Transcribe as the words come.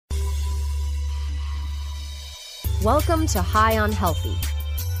Welcome to High on Healthy,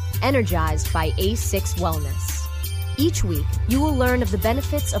 energized by A6 Wellness. Each week, you will learn of the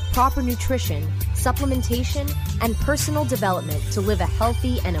benefits of proper nutrition, supplementation, and personal development to live a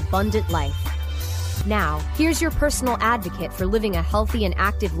healthy and abundant life. Now, here's your personal advocate for living a healthy and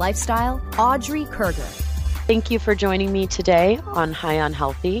active lifestyle, Audrey Kerger. Thank you for joining me today on High on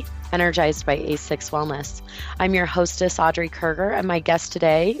Healthy, energized by A6 Wellness. I'm your hostess, Audrey Kerger, and my guest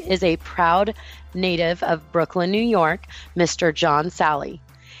today is a proud native of Brooklyn, New York, Mr. John Salley.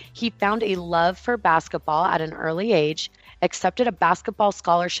 He found a love for basketball at an early age, accepted a basketball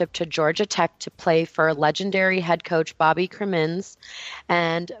scholarship to Georgia Tech to play for legendary head coach Bobby Cremins,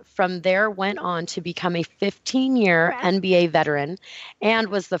 and from there went on to become a 15-year NBA veteran and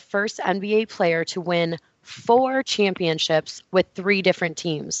was the first NBA player to win 4 championships with 3 different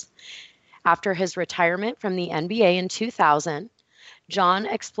teams. After his retirement from the NBA in 2000, John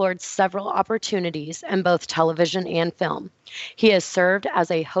explored several opportunities in both television and film. He has served as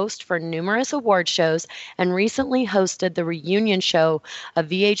a host for numerous award shows and recently hosted the reunion show of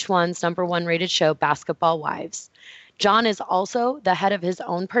VH1's #1 rated show, Basketball Wives. John is also the head of his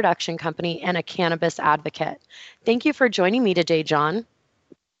own production company and a cannabis advocate. Thank you for joining me today, John.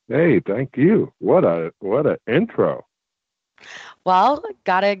 Hey, thank you. What a intro. Well,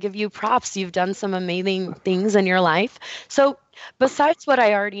 gotta give you props. You've done some amazing things in your life. So besides what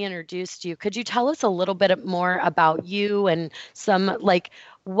I already introduced you, could you tell us a little bit more about you and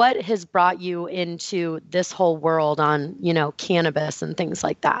what has brought you into this whole world on, cannabis and things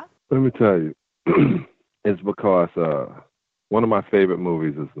like that? Let me tell you, it's because one of my favorite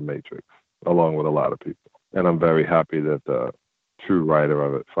movies is The Matrix, along with a lot of people. And I'm very happy that the true writer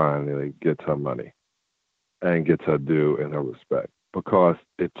of it finally gets her money and gets her due and her respect, because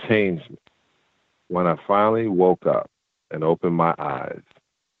it changed me. When I finally woke up and opened my eyes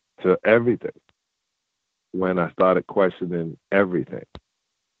to everything, when I started questioning everything,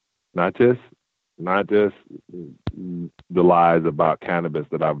 not just the lies about cannabis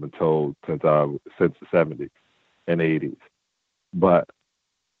that I've been told since the 70s and 80s, but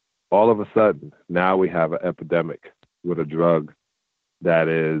all of a sudden, now we have an epidemic with a drug that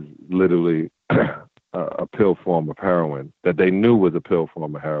is literally a pill form of heroin, that they knew was a pill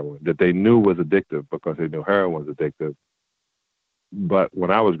form of heroin, that they knew was addictive because they knew heroin was addictive. But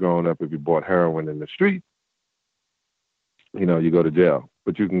when I was growing up, if you bought heroin in the street, you go to jail.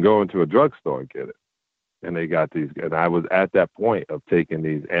 But you can go into a drugstore and get it. And they got these, and I was at that point of taking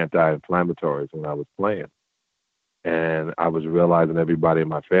these anti-inflammatories when I was playing. And I was realizing everybody in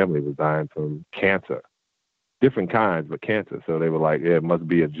my family was dying from cancer. Different kinds, but cancer. So they were like, yeah, it must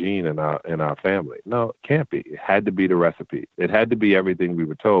be a gene in our family. No, it can't be. It had to be the recipe. It had to be everything we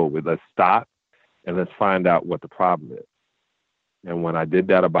were told. Let's stop and let's find out what the problem is. And when I did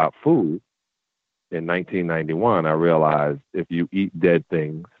that about food in 1991, I realized if you eat dead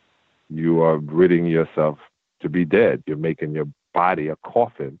things, you are ridding yourself to be dead. You're making your body a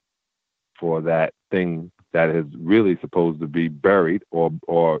coffin for that thing that is really supposed to be buried or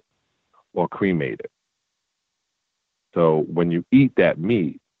cremated. So when you eat that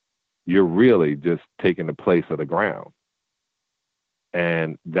meat, you're really just taking the place of the ground.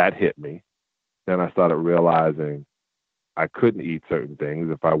 And that hit me. Then I started realizing I couldn't eat certain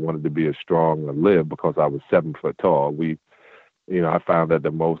things if I wanted to be as strong and live, because I was 7 foot tall. I found that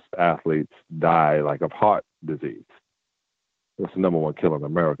the most athletes die of heart disease. It's the #1 killer in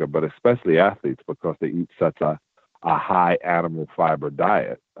America, but especially athletes, because they eat such a high animal fiber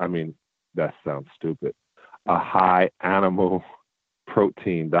diet. I mean, that sounds stupid. A high animal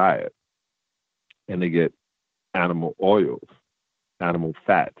protein diet, and they get animal oils, animal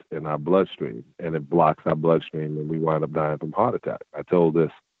fats in our bloodstream, and it blocks our bloodstream, and we wind up dying from heart attack. I told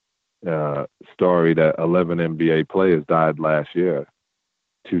this story that 11 NBA players died last year,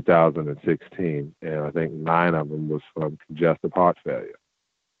 2016, and I think 9 of them was from congestive heart failure.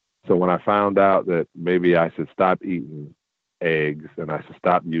 So when I found out that maybe I should stop eating eggs and I should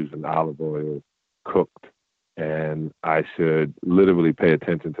stop using olive oil cooked, and I should literally pay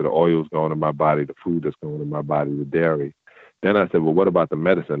attention to the oils going in my body, the food that's going in my body, the dairy. Then I said, well, what about the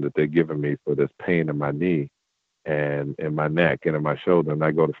medicine that they're giving me for this pain in my knee and in my neck and in my shoulder? And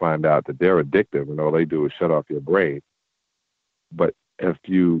I go to find out that they're addictive, and all they do is shut off your brain. But if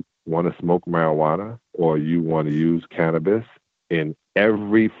you want to smoke marijuana or you want to use cannabis in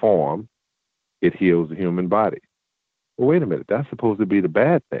every form, it heals the human body. Well, wait a minute, that's supposed to be the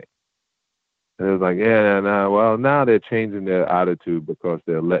bad thing. And it was like, now they're changing their attitude because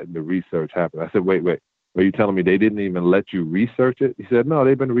they're letting the research happen. I said, wait, are you telling me they didn't even let you research it? He said, no,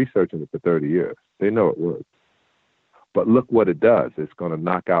 they've been researching it for 30 years. They know it works. But look what it does. It's going to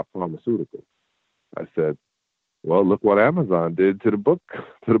knock out pharmaceuticals. I said, Well, look what Amazon did to the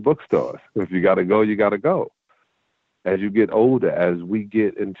bookstores. If you got to go, you got to go. As you get older, as we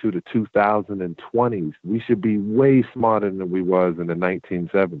get into the 2020s, we should be way smarter than we was in the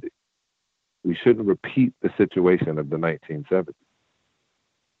 1970s. We shouldn't repeat the situation of the 1970s.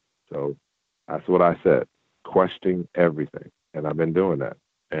 So that's what I said. Question everything. And I've been doing that.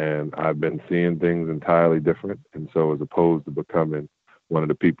 And I've been seeing things entirely different. And so as opposed to becoming one of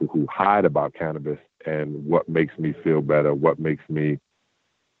the people who hide about cannabis and what makes me feel better, what makes me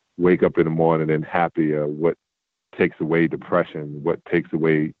wake up in the morning and happier, what takes away depression, what takes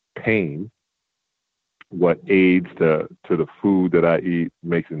away pain, what aids to the food that I eat,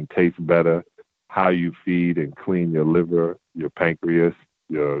 makes it taste better, how you feed and clean your liver, your pancreas,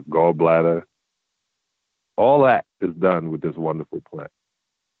 your gallbladder. All that is done with this wonderful plant.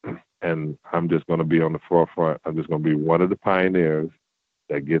 And I'm just going to be on the forefront. I'm just going to be one of the pioneers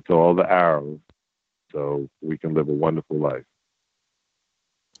that gets all the arrows so we can live a wonderful life.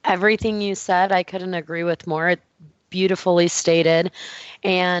 Everything you said, I couldn't agree with more. It's beautifully stated.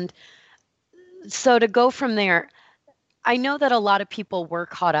 And so to go from there, I know that a lot of people were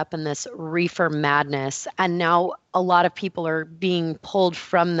caught up in this reefer madness, and now a lot of people are being pulled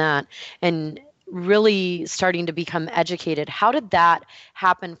from that and really starting to become educated. How did that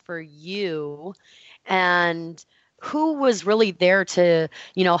happen for you? And who was really there to,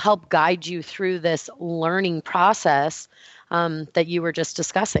 help guide you through this learning process that you were just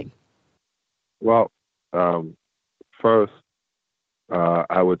discussing? Well, first,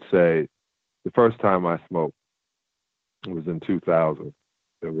 I would say the first time I smoked was in 2000.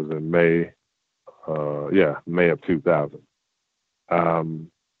 It was in May of 2000.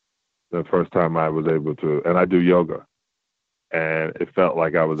 The first time I was able to, and I do yoga, and it felt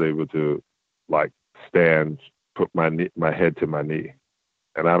like I was able to, like, stand, put my head to my knee.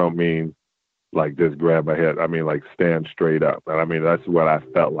 And I don't mean like just grab my head. I mean like stand straight up. And I mean, that's what I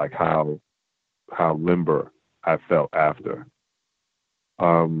felt like, how limber I felt after.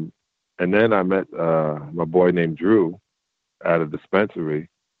 And then I met my boy named Drew at a dispensary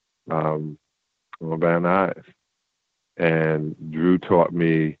on Van Nuys. And Drew taught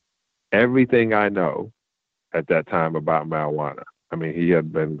me everything I know at that time about marijuana. I mean, he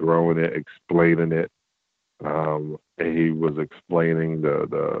had been growing it, explaining it. And he was explaining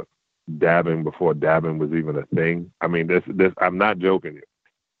the dabbing before dabbing was even a thing. I mean, this I'm not joking you.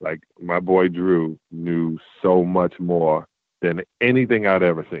 Like, my boy Drew knew so much more than anything I'd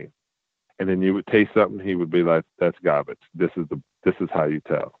ever seen. And then you would taste something, he would be like, "That's garbage. This is how you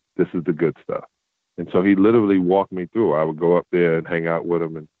tell. This is the good stuff." And so he literally walked me through. I would go up there and hang out with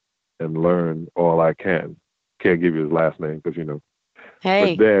him and learn all I can. Can't give you his last name because,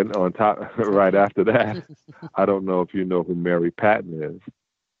 Hey. But then on top, right after that, I don't know if you know who Mary Patton is,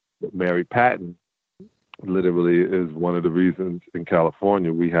 but Mary Patton literally is one of the reasons in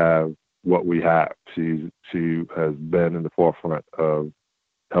California we have what we have. She has been in the forefront of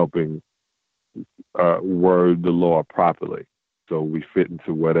helping word the law properly, so we fit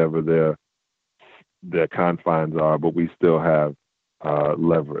into whatever their confines are, but we still have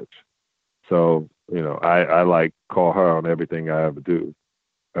leverage. So, I like call her on everything I ever do.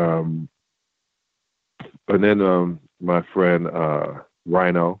 And then my friend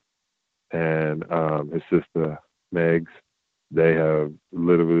Rhino and his sister Megs, they have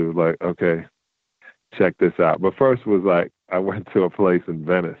literally was like, "Okay, check this out." But first was like, I went to a place in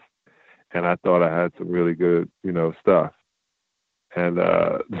Venice, and I thought I had some really good, stuff. And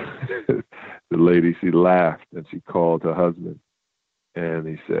the lady, she laughed and she called her husband, and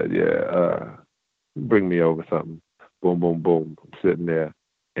he said, "Yeah, bring me over something." Boom, boom, boom. I'm sitting there,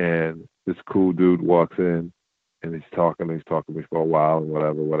 and this cool dude walks in, and he's talking to me for a while and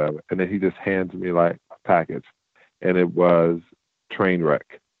whatever. And then he just hands me like a package, and it was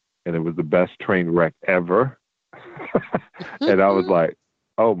Trainwreck, and it was the best Trainwreck ever. And I was like,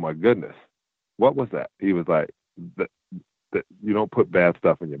 "Oh my goodness, what was that?" He was like, "You don't put bad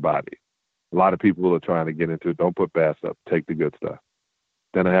stuff in your body. A lot of people are trying to get into it. Don't put bad stuff. Take the good stuff."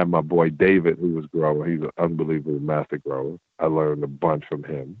 Then I have my boy David, who was growing. He's an unbelievable master grower. I learned a bunch from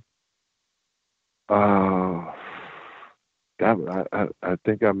him. I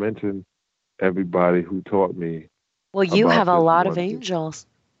think I mentioned everybody who taught me. Well, you have a lot of angels.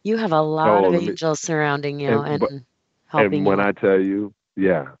 You have a lot of angels surrounding you and helping you. And when I tell you,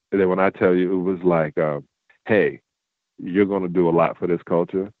 and then when I tell you, it was like, "Hey, you're going to do a lot for this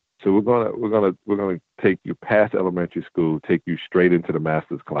culture. So we're gonna take you past elementary school, take you straight into the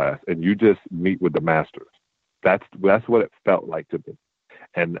master's class, and you just meet with the masters." That's what it felt like to me.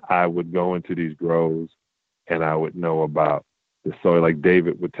 And I would go into these grows, and I would know about the soil. Like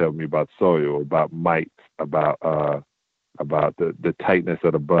David would tell me about soil, about mites, about the tightness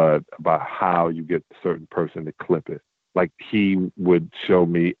of the bud, about how you get a certain person to clip it. Like he would show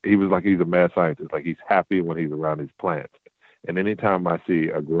me, he's a mad scientist. Like he's happy when he's around his plants. And anytime I see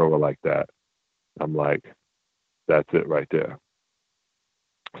a grower like that, I'm like, that's it right there.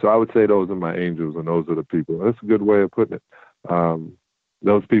 So I would say those are my angels and those are the people. That's a good way of putting it.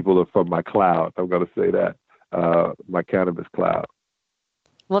 Those people are from my cloud. I'm going to say that, my cannabis cloud.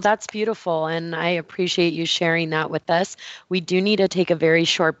 Well, that's beautiful, and I appreciate you sharing that with us. We do need to take a very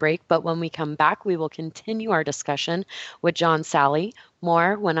short break, but when we come back, we will continue our discussion with John Salley.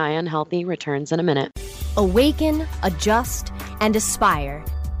 More when High on Healthy returns in a minute. Awaken, adjust, and aspire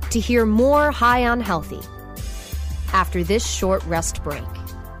to hear more High on Healthy after this short rest break.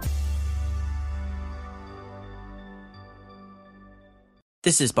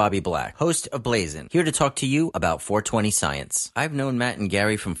 This is Bobby Black, host of Blazin', here to talk to you about 420 Science. I've known Matt and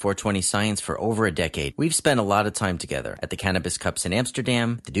Gary from 420 Science for over a decade. We've spent a lot of time together at the Cannabis Cups in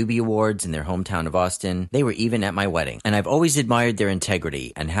Amsterdam, the Doobie Awards in their hometown of Austin. They were even at my wedding. And I've always admired their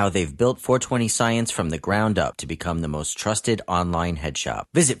integrity and how they've built 420 Science from the ground up to become the most trusted online head shop.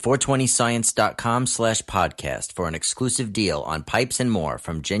 Visit 420science.com/podcast for an exclusive deal on pipes and more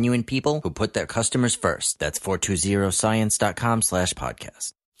from genuine people who put their customers first. That's 420science.com/podcast.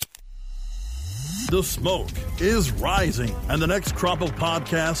 The smoke is rising, and the next crop of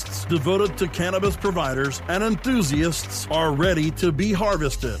podcasts devoted to cannabis providers and enthusiasts are ready to be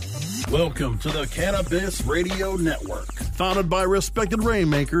harvested. Welcome to the Cannabis Radio Network, founded by respected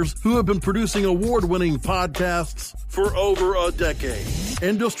rainmakers who have been producing award-winning podcasts for over a decade.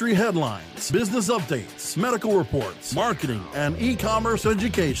 Industry headlines, business updates, medical reports, marketing, and e-commerce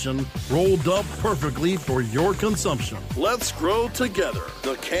education rolled up perfectly for your consumption. Let's grow together.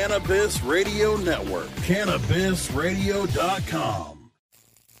 The Cannabis Radio Network. CannabisRadio.com.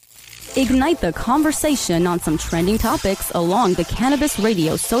 Ignite the conversation on some trending topics along the Cannabis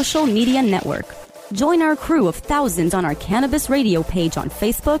Radio social media network. Join our crew of thousands on our Cannabis Radio page on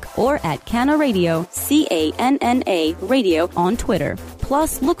Facebook or at Canna Radio, CANNA Radio on Twitter.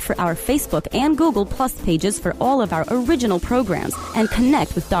 Plus, look for our Facebook and Google Plus pages for all of our original programs and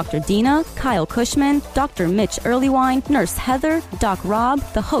connect with Dr. Dina, Kyle Cushman, Dr. Mitch Earlywine, Nurse Heather, Doc Rob,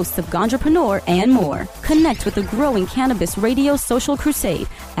 the hosts of Ganjapreneur, and more. Connect with the growing Cannabis Radio social crusade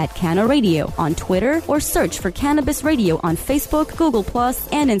at Canna Radio on Twitter or search for Cannabis Radio on Facebook, Google Plus,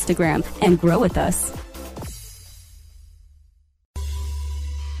 and Instagram and grow with us.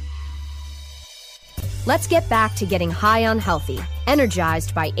 Let's get back to getting high on healthy,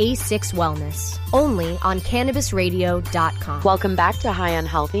 energized by A6 Wellness, only on CannabisRadio.com. Welcome back to High on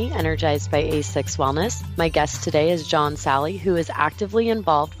Healthy, energized by A6 Wellness. My guest today is John Salley, who is actively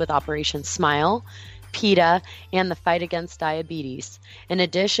involved with Operation Smile, PETA, and the fight against diabetes. In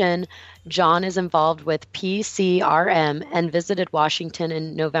addition, John is involved with PCRM and visited Washington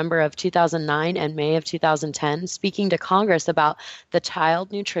in November of 2009 and May of 2010, speaking to Congress about the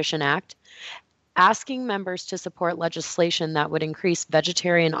Child Nutrition Act, asking members to support legislation that would increase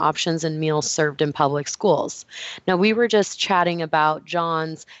vegetarian options in meals served in public schools. Now, we were just chatting about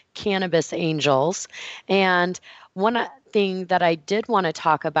John's Cannabis Angels, and one thing that I did want to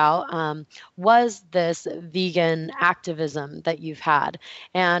talk about was this vegan activism that you've had,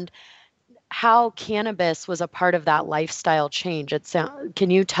 and how cannabis was a part of that lifestyle change. Can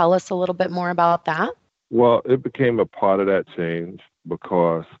you tell us a little bit more about that? Well, it became a part of that change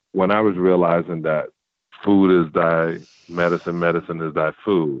because when I was realizing that food is thy medicine, medicine is thy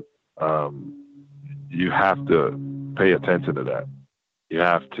food, you have to pay attention to that. You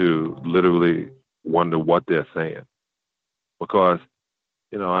have to literally wonder what they're saying. Because,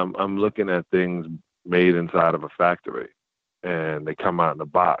 I'm looking at things made inside of a factory and they come out in a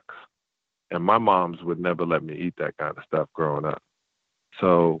box. And my moms would never let me eat that kind of stuff growing up.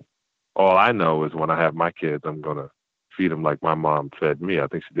 So all I know is when I have my kids, I'm going to feed them like my mom fed me. I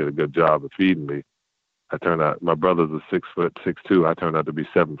think she did a good job of feeding me. My brother's a 6'2". I turned out to be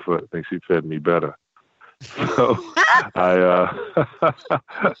 7 foot. I think she fed me better. So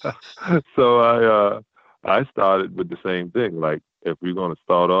I started with the same thing. Like if we're going to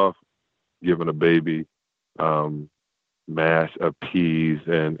start off giving a baby mash of peas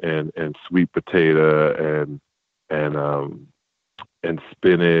and sweet potato and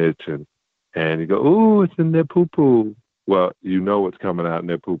spinach and you go, ooh, it's in their poo-poo. Well, you know what's coming out in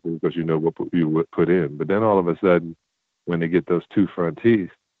their poo-poo because you know what you would put in. But then all of a sudden, when they get those 2 front teeth,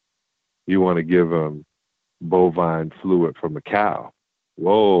 you want to give them bovine fluid from a cow.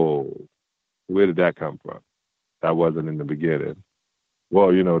 Whoa, where did that come from? That wasn't in the beginning.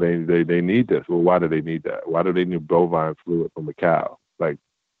 well, they need this. Well, why do they need that? Why do they need bovine fluid from a cow? Like,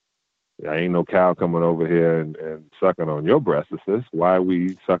 there ain't no cow coming over here and sucking on your breasts. Why are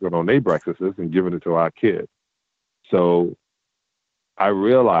we sucking on their breasts and giving it to our kids? So I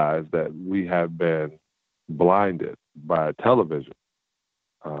realized that we have been blinded by television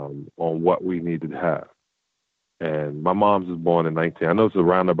on what we needed to have. And my mom's was born in 19. I know it's a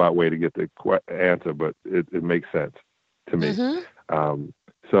roundabout way to get the answer, but it makes sense to me. Mm-hmm.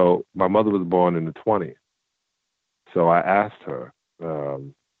 So my mother was born in the 20s. So I asked her a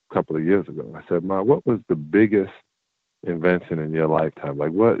couple of years ago, I said, Ma, what was the biggest invention in your lifetime?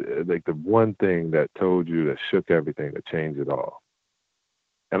 Like the one thing that told you, that shook everything, that changed it all?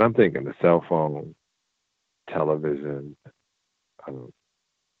 And I'm thinking the cell phone, television,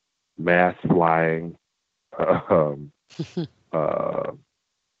 mass flying,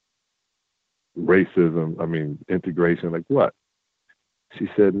 racism, integration, like what? She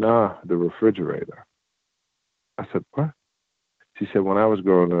said, nah, the refrigerator. I said, what? She said, when I was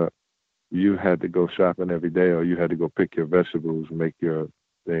growing up, you had to go shopping every day, or you had to go pick your vegetables, make your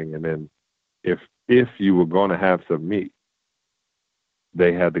thing, and then if you were going to have some meat,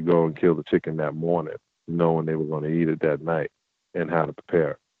 they had to go and kill the chicken that morning, knowing they were going to eat it that night, and how to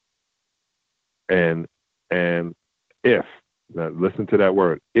prepare. And if, now listen to that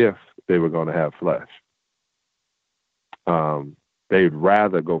word, if they were going to have flesh, they'd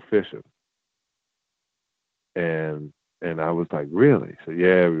rather go fishing. And I was like, really? So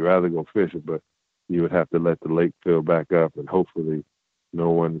yeah, we'd rather go fishing, but you would have to let the lake fill back up, and hopefully no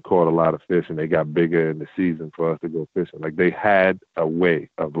one caught a lot of fish, and they got bigger in the season for us to go fishing. Like, they had a way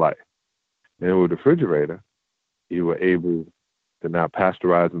of life. And with the refrigerator, you were able to now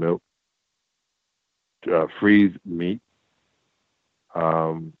pasteurize milk, freeze meat.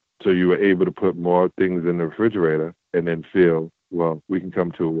 So you were able to put more things in the refrigerator and then feel, well, we can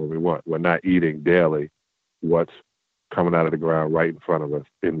come to it when we want. We're not eating daily what's coming out of the ground right in front of us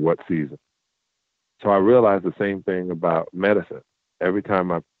in what season. So I realized the same thing about medicine. Every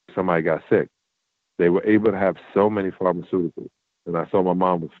time somebody got sick, they were able to have so many pharmaceuticals. And I saw my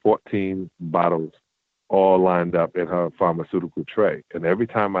mom with 14 bottles all lined up in her pharmaceutical tray. And every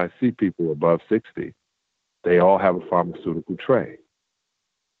time I see people above 60, they all have a pharmaceutical tray.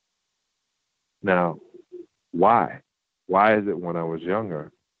 Now, why? Why is it when I was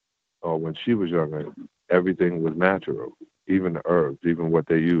younger, or when she was younger, everything was natural, even the herbs, even what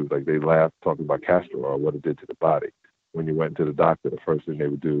they used? Like, they laughed talking about castor oil, what it did to the body. When you went to the doctor, the first thing they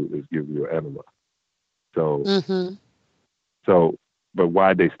would do is give you an enema. So, but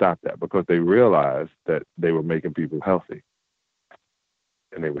why'd they stop that? Because they realized that they were making people healthy,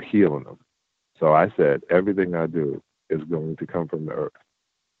 and they were healing them. So I said, everything I do is going to come from the earth.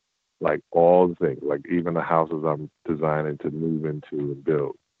 Like, all the things, like even the houses I'm designing to move into and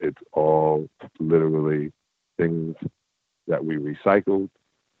build, it's all literally things that we recycled,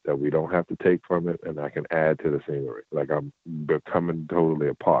 that we don't have to take from it, and I can add to the scenery. Like, I'm becoming totally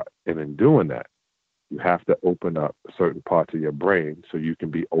a part. And in doing that, you have to open up certain parts of your brain so you can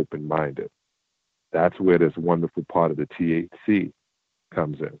be open-minded. That's where this wonderful part of the THC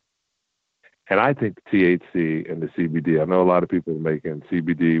comes in. And I think the THC and the CBD, I know a lot of people are making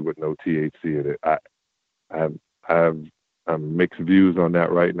CBD with no THC in it. I have mixed views on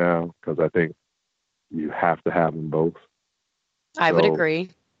that right now, because I think you have to have them both. I would agree.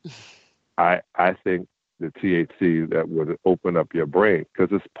 I think the THC that would open up your brain, because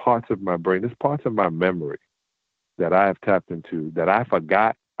there's parts of my brain, there's parts of my memory that I have tapped into that I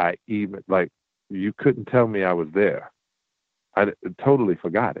forgot you couldn't tell me I was there. I totally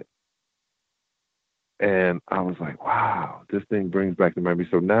forgot it. And I was like, wow, this thing brings back the memory.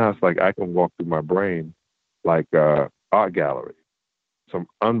 So now it's like I can walk through my brain like art gallery. Some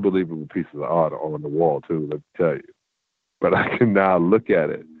unbelievable pieces of art on the wall, too, let me tell you. But I can now look at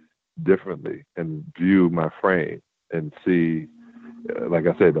it differently and view my frame and see, like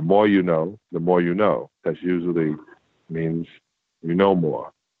I said, the more you know, the more you know. That usually means you know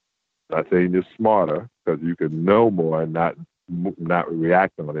more. Not saying you're smarter, because you can know more and not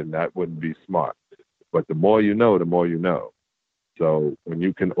react on it, and that wouldn't be smart. But the more you know, the more you know. So when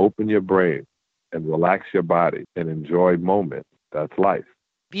you can open your brain and relax your body and enjoy moments, that's life.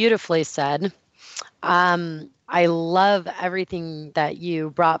 Beautifully said. I love everything that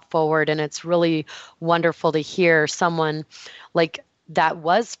you brought forward, and it's really wonderful to hear someone like that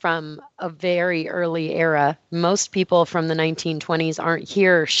was from a very early era. Most people from the 1920s aren't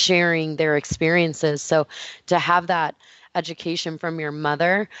here sharing their experiences. So to have that education from your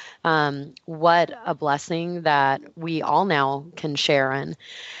mother, what a blessing that we all now can share in.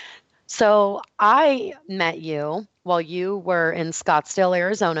 So I met you Well, you were in Scottsdale,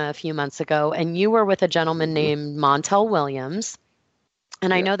 Arizona a few months ago, and you were with a gentleman named Montel Williams.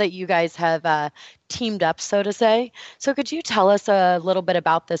 And I know that you guys have teamed up, so to say. So could you tell us a little bit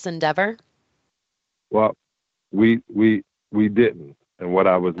about this endeavor? Well, we didn't. And what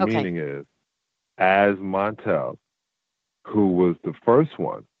I was meaning is, as Montel, who was the first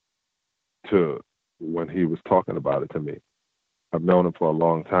one when he was talking about it to me, I've known him for a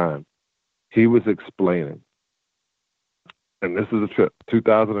long time, he was explaining, and this is a trip,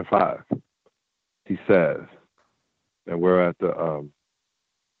 2005, he says, and we're at the,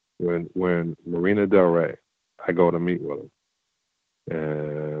 when Marina Del Rey, I go to meet with him,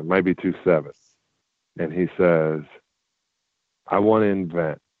 and it might be 27, and he says, I want to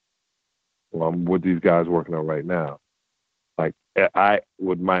invent, well, I'm with these guys working on right now, like,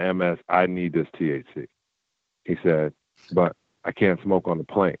 with my MS, I need this THC. He said, but I can't smoke on the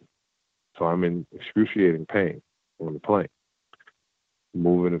plane. So I'm in excruciating pain on the plane,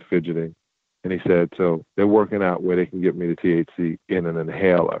 moving and fidgeting. And he said, so they're working out where they can get me the THC in an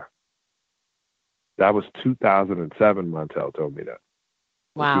inhaler. That was 2007, Montel told me that.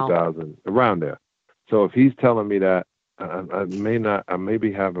 Wow. 2000, around there. So if he's telling me that, I may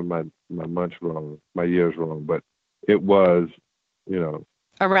be having my months wrong, my years wrong, but it was,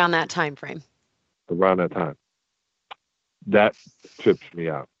 around that time frame. Around that time. That trips me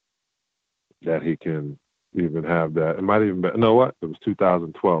out. That he can even have that. It might even be, you know what? It was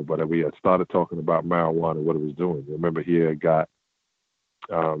 2012, but we had started talking about marijuana, what it was doing. Remember, he had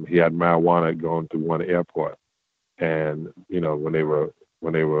marijuana going through one airport, and when they were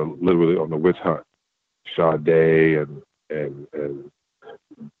literally on the witch hunt, Sade and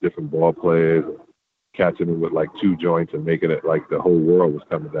different ball players catching him with like 2 joints and making it like the whole world was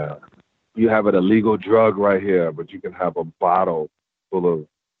coming down. You have an illegal drug right here, but you can have a bottle full of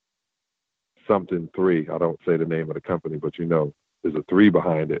something 3. I don't say the name of the company, but there's a 3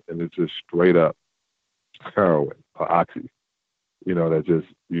 behind it, and it's just straight up heroin or oxy. That just,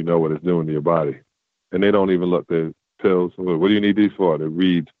 what it's doing to your body. And they don't even look, the pills, what do you need these for? They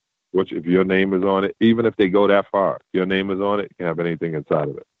read, if your name is on it, even if they go that far, your name is on it, you can have anything inside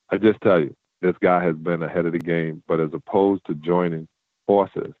of it. I just tell you, this guy has been ahead of the game, but as opposed to joining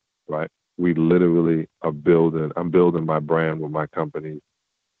forces, right, we literally I'm building my brand with my company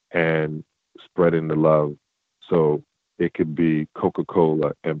and spreading the love so it could be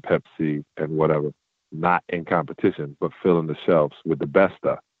Coca-Cola and Pepsi and whatever, not in competition, but filling the shelves with the best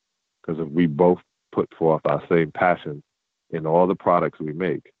stuff. Because if we both put forth our same passion in all the products we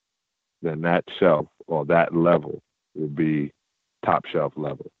make, then that shelf or that level will be top shelf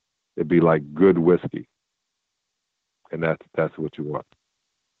level. It'd be like good whiskey. And that's what you want.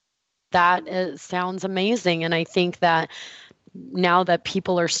 That sounds amazing. And I think that now that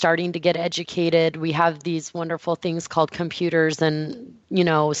people are starting to get educated, we have these wonderful things called computers and,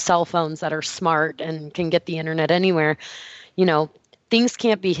 cell phones that are smart and can get the internet anywhere. Things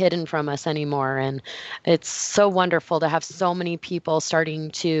can't be hidden from us anymore. And it's so wonderful to have so many people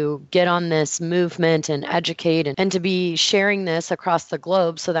starting to get on this movement and educate and to be sharing this across the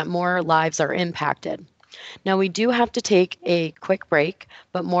globe so that more lives are impacted. Now, we do have to take a quick break,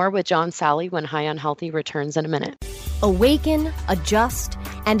 but more with John Salley when High on Healthy returns in a minute. Awaken, adjust,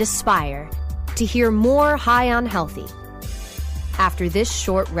 and aspire to hear more High on Healthy after this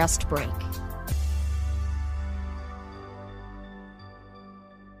short rest break.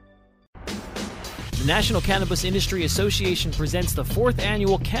 The National Cannabis Industry Association presents the 4th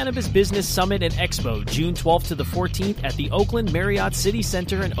Annual Cannabis Business Summit and Expo, June 12th to the 14th at the Oakland Marriott City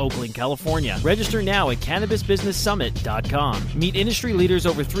Center in Oakland, California. Register now at CannabisBusinessSummit.com. Meet industry leaders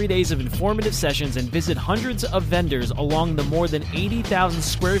over 3 days of informative sessions and visit hundreds of vendors along the more than 80,000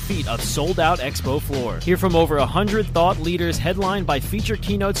 square feet of sold-out expo floor. Hear from over 100 thought leaders headlined by featured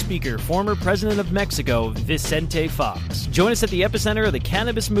keynote speaker, former President of Mexico, Vicente Fox. Join us at the epicenter of the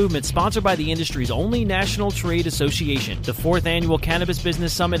cannabis movement, sponsored by the industry's only national trade association. The 4th Annual Cannabis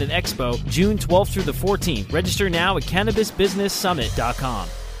Business Summit and Expo, June 12th through the 14th. Register now at CannabisBusinessSummit.com.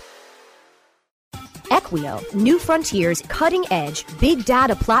 Equio, New Frontier's cutting-edge big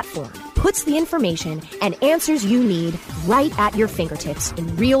data platform, puts the information and answers you need right at your fingertips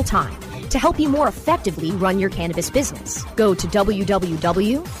in real time to help you more effectively run your cannabis business. Go to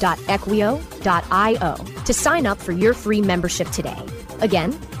www.equio.io to sign up for your free membership today.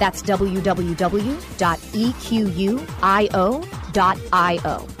 Again, that's www.equio.io.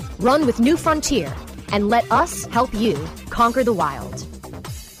 Run with New Frontier and let us help you conquer the wild.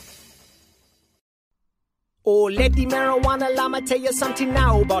 Oh, let the marijuana llama tell you something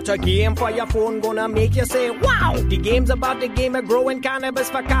now about a game for your phone gonna make you say, wow! The game's about the game of growing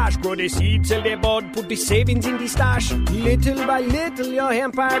cannabis for cash. Grow the seed, sell the bud, put the savings in the stash. Little by little, your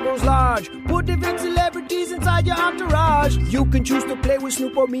empire grows large. Put the big celebrities inside your entourage. You can choose to play with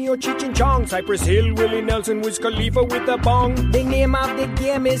Snoop or me or Cheech and Chong, Cypress Hill, Willie Nelson, Wiz Khalifa with a bong. The name of the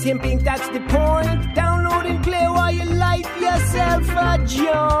game is Hemp Inc., that's the point. Download and play while you light yourself a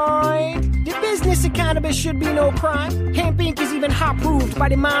joint. The business of cannabis should be no crime. Hemp Inc. is even hot-proofed by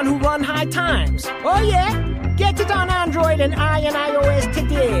the man who run High Times. Oh yeah? Get it on Android and iOS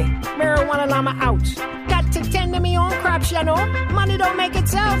today. Marijuana llama out. Got to tend to me own crops, you know. Money don't make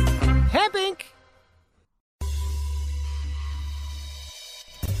itself. Hemp Inc.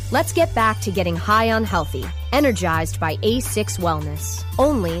 Let's get back to getting high on healthy, energized by A6 Wellness,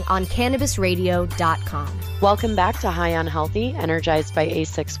 only on CannabisRadio.com. Welcome back to High on Healthy, energized by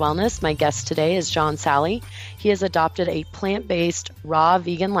A6 Wellness. My guest today is John Salley. He has adopted a plant-based, raw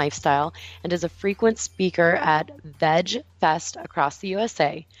vegan lifestyle and is a frequent speaker at Veg Fest across the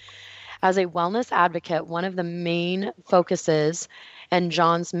USA. As a wellness advocate, one of the main focuses and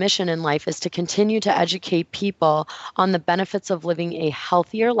John's mission in life is to continue to educate people on the benefits of living a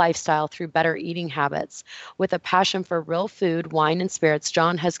healthier lifestyle through better eating habits. With a passion for real food, wine, and spirits,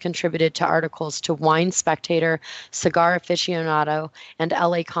 John has contributed to articles to Wine Spectator, Cigar Aficionado, and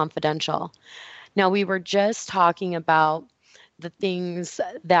LA Confidential. Now, we were just talking about the things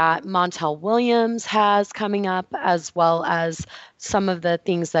that Montel Williams has coming up, as well as some of the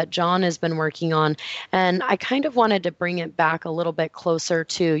things that John has been working on. And I kind of wanted to bring it back a little bit closer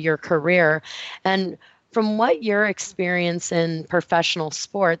to your career. And from what your experience in professional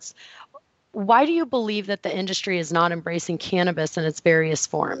sports, why do you believe that the industry is not embracing cannabis in its various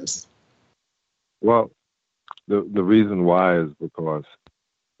forms? Well, the reason why is because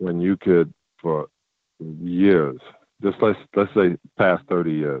when you could, for years, just let's say past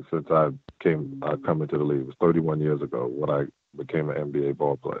 30 years since I've come into the league. It was 31 years ago when I became an NBA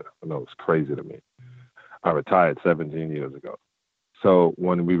ball player. I know it's crazy to me. I retired 17 years ago. So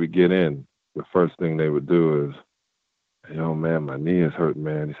when we would get in, the first thing they would do is, yo, man, my knee is hurting,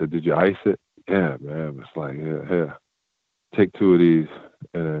 man. He said, did you ice it? Yeah, man. It's like, yeah, here. Take 2 of these,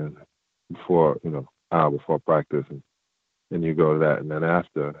 and then before, hour before practice, and you go to that. And then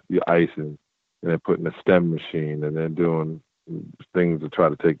after, you're icing, and they're putting a stem machine, and they're doing things to try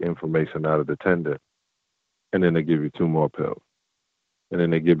to take information out of the tendon. And then they give you 2 more pills. And then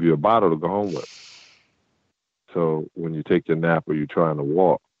they give you a bottle to go home with. So when you take your nap or you're trying to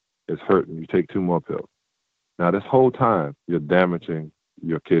walk, it's hurting. You take 2 more pills. Now, this whole time, you're damaging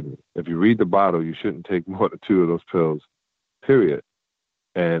your kidney. If you read the bottle, you shouldn't take more than 2 of those pills, period.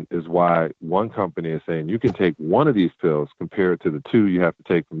 And is why one company is saying you can take 1 of these pills compared to the 2 you have to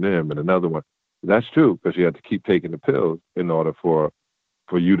take from them, and another one. That's true, because you have to keep taking the pills in order for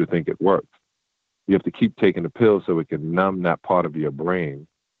you to think it works. You have to keep taking the pills so it can numb that part of your brain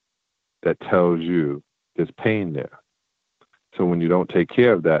that tells you there's pain there. So when you don't take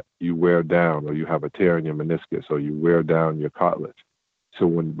care of that, you wear down, or you have a tear in your meniscus, or you wear down your cartilage. So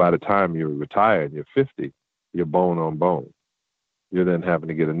by the time you're retired, you're 50, you're bone on bone. You're then having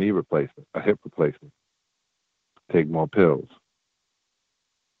to get a knee replacement, a hip replacement, take more pills.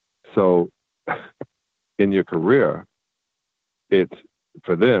 So in your career,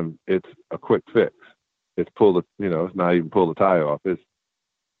 for them, it's a quick fix. It's it's not even pull the tire off. It's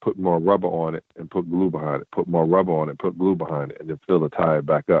put more rubber on it and put glue behind it, put more rubber on it, put glue behind it, and then fill the tire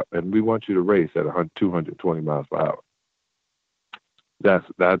back up. And we want you to race at 220 miles per hour.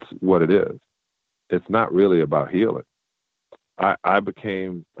 That's what it is. It's not really about healing. I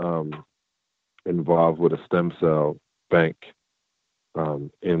became involved with a stem cell bank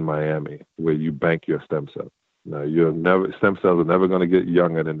in Miami, where you bank your stem cells. Now, stem cells are never going to get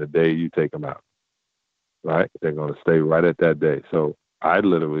younger than the day you take them out, right? They're going to stay right at that day. So I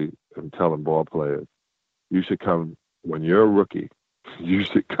literally am telling ball players, you should come, when you're a rookie, you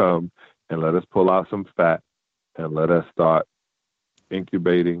should come and let us pull out some fat and let us start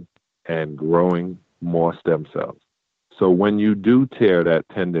incubating and growing more stem cells. So when you do tear that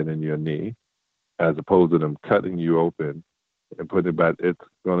tendon in your knee, as opposed to them cutting you open and putting it back, it's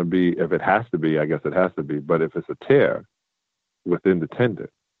going to be, if it has to be, I guess it has to be, but if it's a tear within the tendon,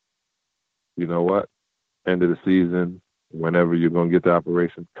 you know what? End of the season, whenever you're going to get the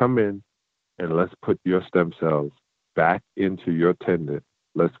operation, come in and let's put your stem cells back into your tendon.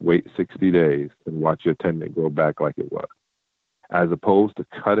 Let's wait 60 days and watch your tendon go back like it was. As opposed to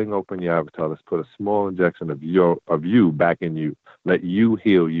cutting open your avatar, let's put a small injection of you back in you. Let you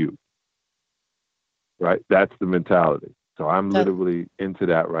heal you. Right? That's the mentality. So I'm literally into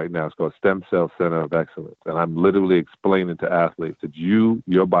that right now. It's called Stem Cell Center of Excellence. And I'm literally explaining to athletes that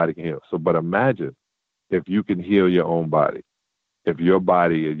your body can heal. So, but imagine if you can heal your own body. If your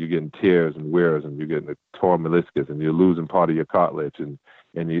body, you're getting tears and wears and you're getting a torn meniscus and you're losing part of your cartilage and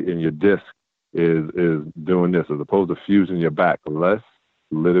your disc is doing this, as opposed to fusing your back. Let's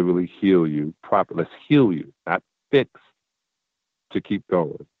literally heal you properly. Let's heal you, not fix, to keep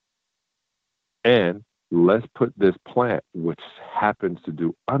going. And let's put this plant, which happens to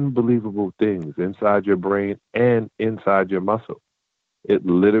do unbelievable things inside your brain and inside your muscle. It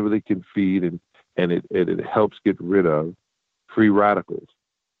literally can feed and it helps get rid of free radicals.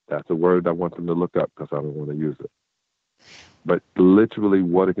 That's a word I want them to look up because I don't want to use it. But literally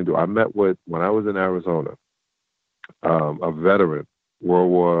what it can do. I met with, when I was in Arizona, a veteran,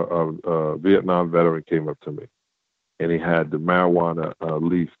 Vietnam veteran came up to me. And he had the marijuana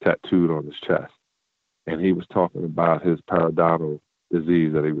leaf tattooed on his chest. And he was talking about his periodontal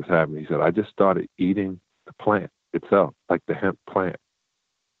disease that he was having. He said, I just started eating the plant itself, like the hemp plant.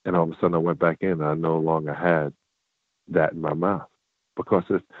 And all of a sudden I went back in and I no longer had that in my mouth because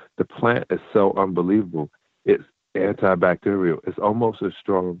the plant is so unbelievable. It's antibacterial. It's almost as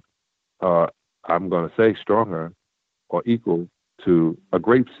strong, I'm going to say stronger or equal to a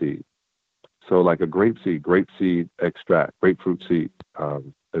grape seed. So like a grape seed extract, grapefruit seed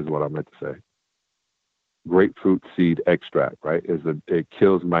is what I meant to say. Grapefruit seed extract, right? It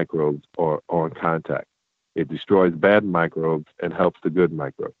kills microbes or on contact. It destroys bad microbes and helps the good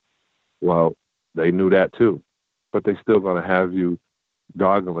microbes. Well, they knew that too, but they're still going to have you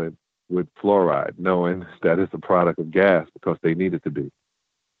gargling with fluoride, knowing that it's a product of gas because they need it to be.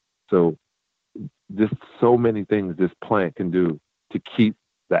 So just so many things this plant can do to keep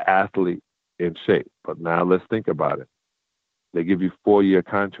the athlete in shape. But now let's think about it. They give you 4-year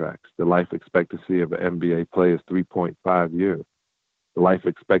contracts. The life expectancy of an NBA player is 3.5 years. The life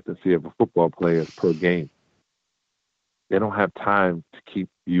expectancy of a football player is per game. They don't have time to keep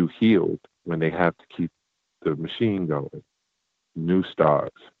you healed when they have to keep the machine going. New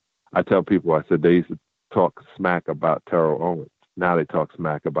stars. I tell people, I said they used to talk smack about Terrell Owens. Now they talk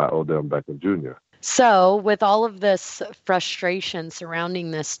smack about Odell Beckham Jr. So with all of this frustration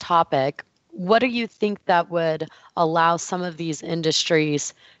surrounding this topic, what do you think that would allow some of these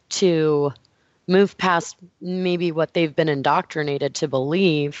industries to move past maybe what they've been indoctrinated to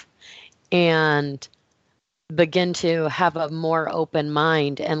believe and begin to have a more open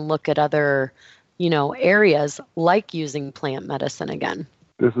mind and look at other, areas like using plant medicine again?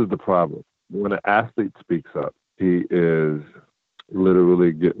 This is the problem. When an athlete speaks up, he is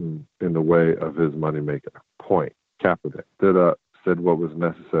literally getting in the way of his moneymaker. Point. Kaepernick stood up, said what was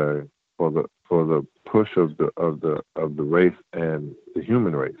necessary for the push of the race and the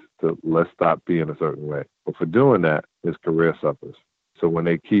human race to let's stop being a certain way. But for doing that, his career suffers. So when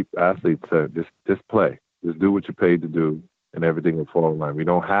they keep athletes saying, just play, just do what you're paid to do, and everything will fall in line. We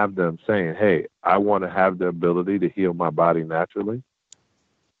don't have them saying, hey, I want to have the ability to heal my body naturally,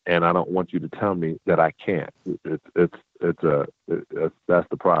 and I don't want you to tell me that I can't. That's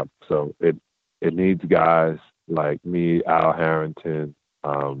the problem. So it needs guys like me, Al Harrington,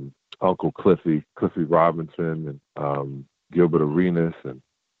 Uncle Cliffy Robinson, and Gilbert Arenas, and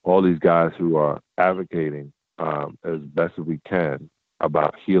all these guys who are advocating as best as we can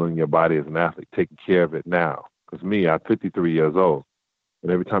about healing your body as an athlete, taking care of it now. Because me, I'm 53 years old,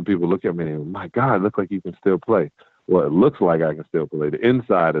 and every time people look at me, my God, it looks like you can still play. Well, it looks like I can still play. The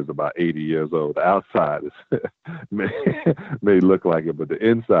inside is about 80 years old. The outside is may look like it, but the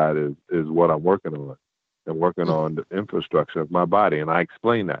inside is what I'm working on. And working on the infrastructure of my body. And I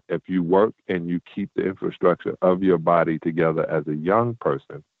explain that. If you work and you keep the infrastructure of your body together as a young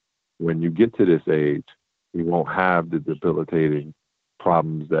person, when you get to this age, you won't have the debilitating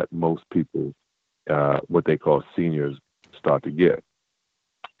problems that most people, what they call seniors, start to get.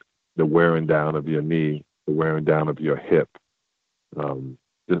 The wearing down of your knee, the wearing down of your hip,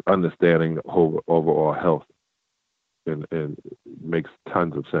 just understanding the overall health and makes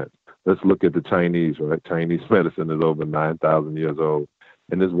tons of sense. Let's look at the Chinese, right? Chinese medicine is over 9,000 years old,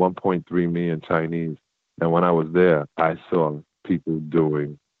 and there's 1.3 million Chinese. And when I was there, I saw people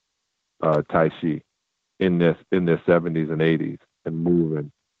doing Tai Chi in their 70s and 80s and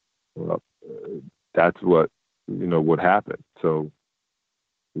moving. Well, that's what would happen. So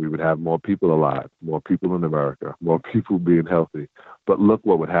we would have more people alive, more people in America, more people being healthy. But look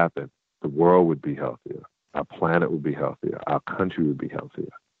what would happen. The world would be healthier. Our planet would be healthier. Our country would be healthier.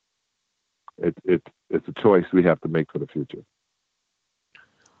 It's a choice we have to make for the future.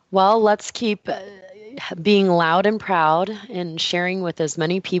 Well, let's keep being loud and proud and sharing with as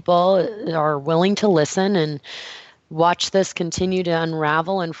many people are willing to listen and watch this continue to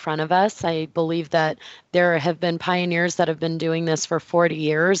unravel in front of us. I believe that there have been pioneers that have been doing this for 40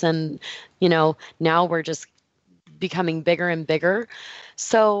 years, and, now we're just becoming bigger and bigger.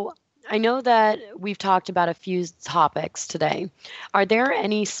 So I know that we've talked about a few topics today. Are there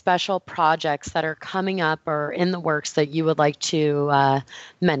any special projects that are coming up or in the works that you would like to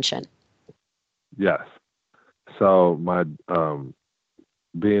mention? Yes. So my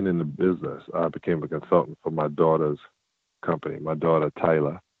being in the business, I became a consultant for my daughter's company. My daughter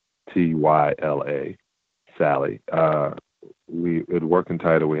Tyla, Tyla, Sally. The working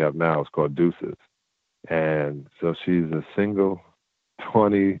title we have now is called Deuces, and so she's a single,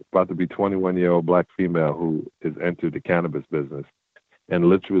 about to be 21-year-old Black female who has entered the cannabis business, and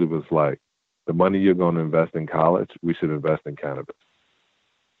literally was like, the money you're going to invest in college, we should invest in cannabis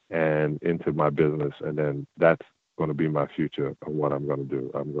and into my business, and then that's going to be my future of what I'm going to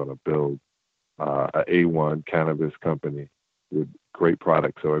do. I'm going to build a A1 cannabis company with great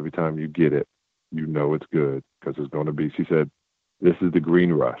products, so every time you get it, you know it's good, because it's going to be, she said, this is the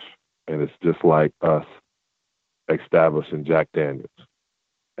green rush, and it's just like us establishing Jack Daniels.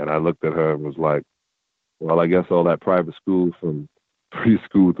 And I looked at her and was like, well, I guess all that private school from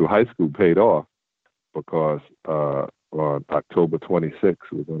preschool through high school paid off, because on October 26th,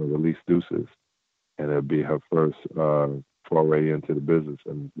 we're going to release Deuces, and it'll be her first foray into the business.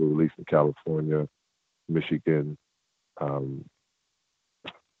 And we'll release in California, Michigan,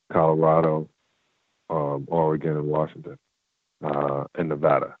 Colorado, Oregon, and Washington, and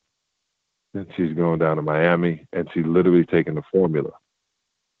Nevada. And she's going down to Miami, and she's literally taking the formula.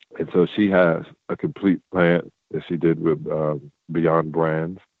 And so she has a complete plan that she did with Beyond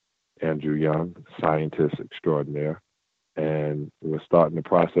Brands, Andrew Young, scientist extraordinaire. And we're starting the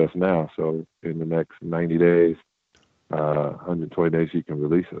process now. So in the next 90 days, 120 days, she can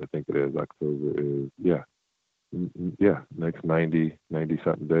release it. I think it is. October is, next 90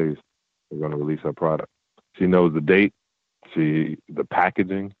 something days, we're going to release our product. She knows the date, the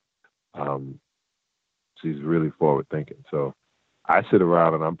packaging. She's really forward thinking. So I sit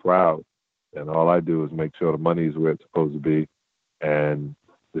around and I'm proud, and all I do is make sure the money is where it's supposed to be and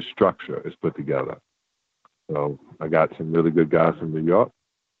the structure is put together. So I got some really good guys from New York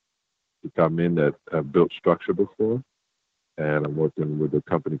to come in that have built structure before, and I'm working with a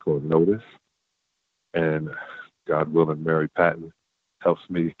company called Notice, and God willing, Mary Patton helps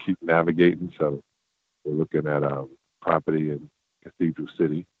me keep navigating. So we're looking at property in Cathedral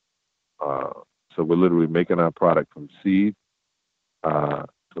City. So we're literally making our product from seed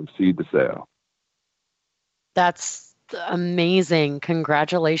to sale. That's amazing.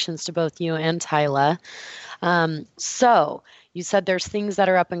 Congratulations to both you and Tyla. So you said there's things that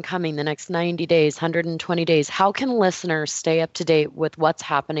are up and coming the next 90 days, 120 days. How can listeners stay up to date with what's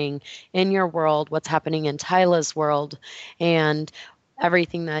happening in your world, what's happening in Tyla's world, and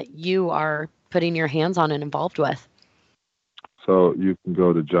everything that you are putting your hands on and involved with? So you can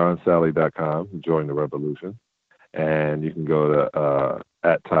go to johnsalley.com and join the revolution. And you can go to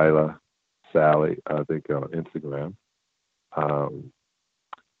at Tyla Salley, I think, on Instagram.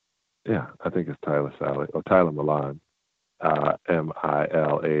 I think it's Tyla Salley, or Tyla Milan, Milan,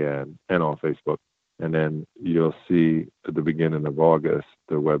 and on Facebook. And then you'll see at the beginning of August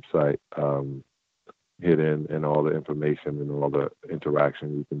the website hidden, and all the information and all the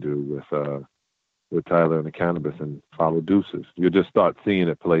interaction you can do with Tyla and the cannabis, and follow Deuces. You'll just start seeing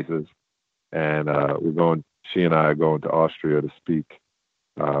it places. And she and I are going to Austria to speak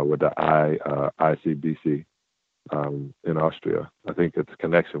with the ICBC in Austria. I think it's a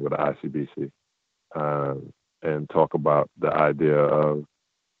connection with the ICBC, and talk about the idea of,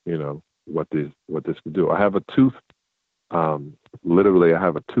 what this could do. I have a tooth, literally I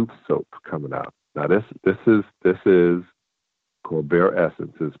have a tooth soap coming out. Now this is called Bare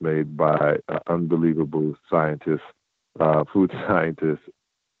Essence. It's made by an unbelievable scientist, food scientist,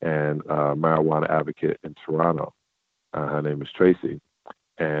 and marijuana advocate in Toronto. Her name is Tracy.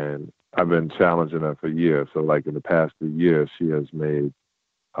 And I've been challenging her for years. So like in the past 3 years, she has made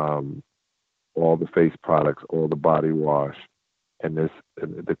all the face products, all the body wash. And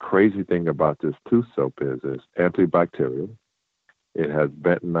the crazy thing about this tooth soap is it's antibacterial. It has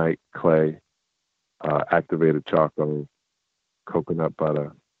bentonite clay, activated charcoal, coconut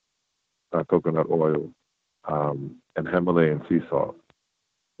butter, coconut oil, and Himalayan sea salt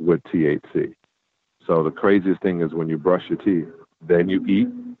with THC. So the craziest thing is when you brush your teeth, then you eat,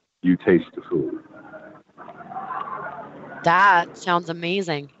 you taste the food. That sounds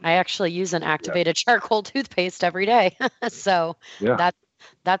amazing. I actually use an activated charcoal toothpaste every day. So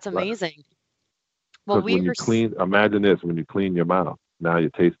that's amazing. Right. Well, when you imagine this, when you clean your mouth, now your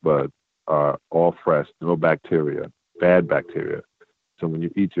taste buds are all fresh, no bacteria. bad bacteria. So when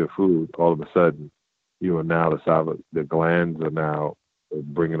you eat your food, all of a sudden, you are now the glands are now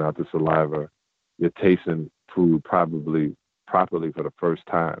bringing out the saliva. You're tasting food probably properly for the first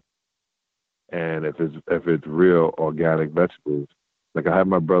time. And if it's real organic vegetables, like I had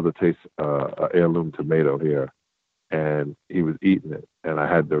my brother taste an heirloom tomato here, and he was eating it, and I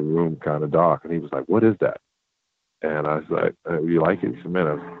had the room kind of dark, and he was like, "What is that?" And I was like, "You like it?" He said, "Man,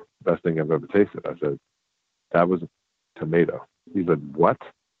 that's the best thing I've ever tasted." I said, "That was a tomato." He said, "What?"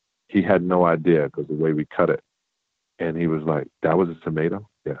 He had no idea because the way we cut it. And he was like, "That was a tomato?"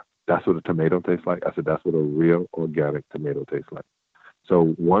 "Yeah, that's what a tomato tastes like." I said, "That's what a real organic tomato tastes like."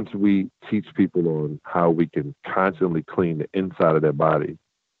 So once we teach people on how we can constantly clean the inside of their body,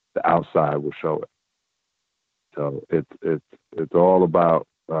 the outside will show it. So it's all about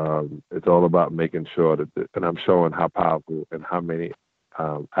making sure that, and I'm showing how powerful and how many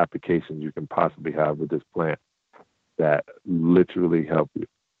applications you can possibly have with this plant that literally help you,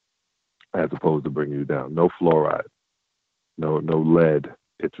 as opposed to bring you down. No fluoride, no lead.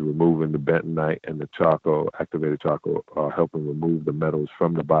 It's removing the bentonite and the charcoal, activated charcoal, are helping remove the metals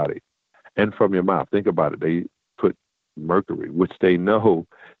from the body and from your mouth. Think about it. They put mercury, which they know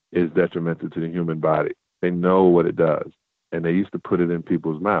is detrimental to the human body. They know what it does, and they used to put it in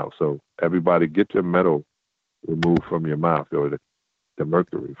people's mouths. So everybody, get your metal removed from your mouth, or the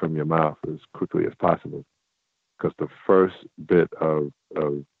mercury from your mouth as quickly as possible, because the first bit of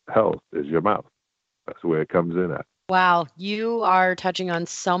health is your mouth. That's where it comes in at. Wow, you are touching on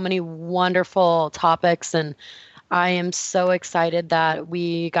so many wonderful topics, and I am so excited that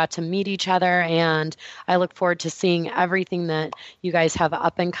we got to meet each other, and I look forward to seeing everything that you guys have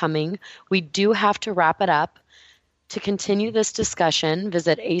up and coming. We do have to wrap it up. To continue this discussion,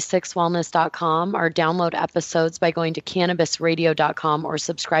 visit a6wellness.com or download episodes by going to cannabisradio.com or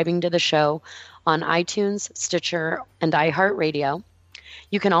subscribing to the show on iTunes, Stitcher, and iHeartRadio.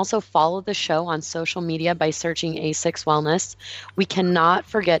 You can also follow the show on social media by searching A6 Wellness. We cannot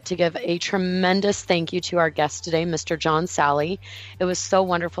forget to give a tremendous thank you to our guest today, Mr. John Salley. It was so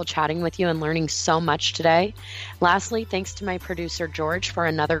wonderful chatting with you and learning so much today. Lastly, thanks to my producer, George, for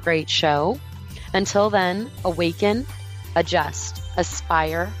another great show. Until then, awaken, adjust,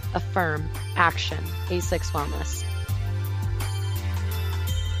 aspire, affirm, action. A6 Wellness.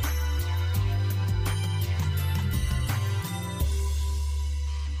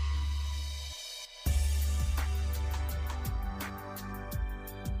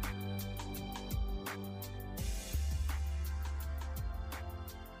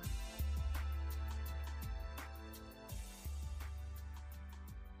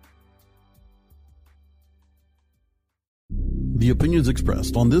 The opinions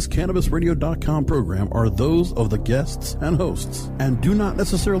expressed on this CannabisRadio.com program are those of the guests and hosts and do not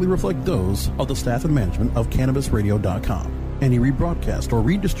necessarily reflect those of the staff and management of CannabisRadio.com. Any rebroadcast or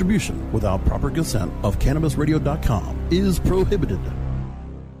redistribution without proper consent of CannabisRadio.com is prohibited.